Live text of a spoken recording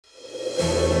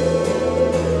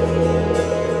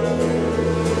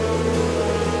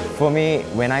For me,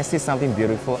 when I see something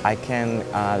beautiful, I can't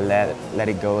let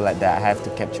it go like that. I have to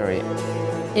capture it.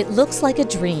 It looks like a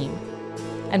dream.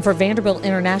 And for Vanderbilt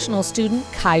International student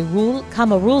Khairul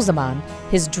Kamarulzaman,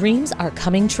 his dreams are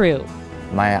coming true.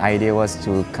 My idea was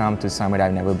to come to somewhere that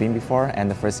I've never been before, and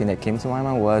the first thing that came to my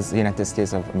mind was the United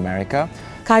States of America.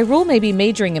 Khairul may be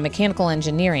majoring in mechanical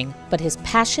engineering, but his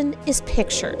passion is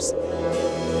pictures.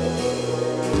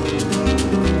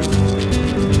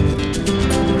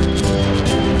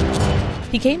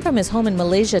 He came from his home in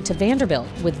Malaysia to Vanderbilt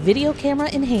with video camera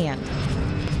in hand.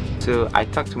 So I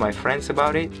talked to my friends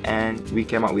about it and we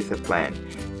came up with a plan.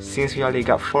 Since we only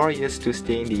got 4 years to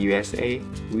stay in the USA,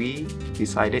 we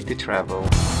decided to travel.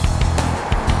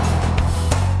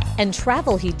 And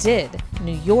travel he did.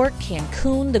 New York,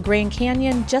 Cancun, the Grand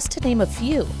Canyon, just to name a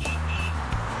few.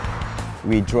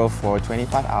 We drove for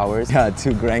 25 hours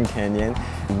to Grand Canyon.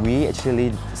 We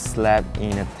actually slept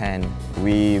in a tent.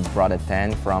 We brought a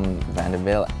tent from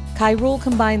Vanderbilt. Khairul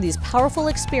combined these powerful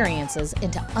experiences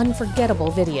into unforgettable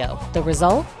video. The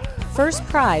result? First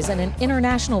prize in an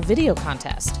international video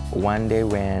contest. One day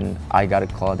when I got a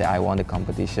call that I won the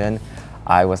competition,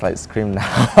 I was like screaming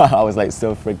out. I was like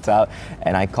so freaked out,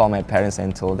 and I called my parents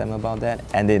and told them about that,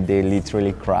 and they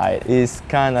literally cried. It's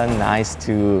kind of nice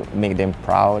to make them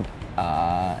proud,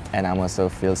 and I also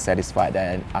feel satisfied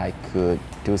that I could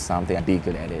do something and be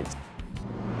good at it.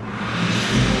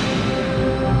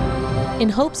 In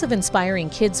hopes of inspiring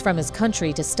kids from his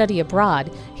country to study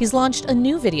abroad, he's launched a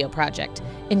new video project,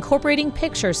 incorporating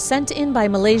pictures sent in by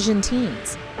Malaysian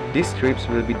teens. These trips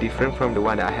will be different from the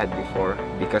one that I had before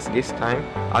because this time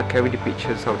I'll carry the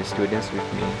pictures of the students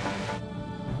with me.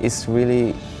 It's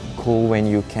really cool when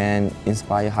you can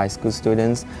inspire high school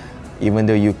students, even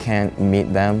though you can't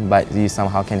meet them, but you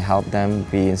somehow can help them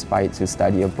be inspired to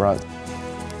study abroad.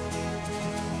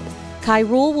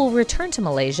 Khairul will return to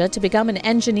Malaysia to become an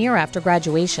engineer after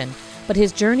graduation, but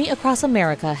his journey across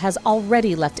America has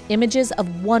already left images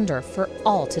of wonder for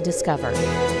all to discover.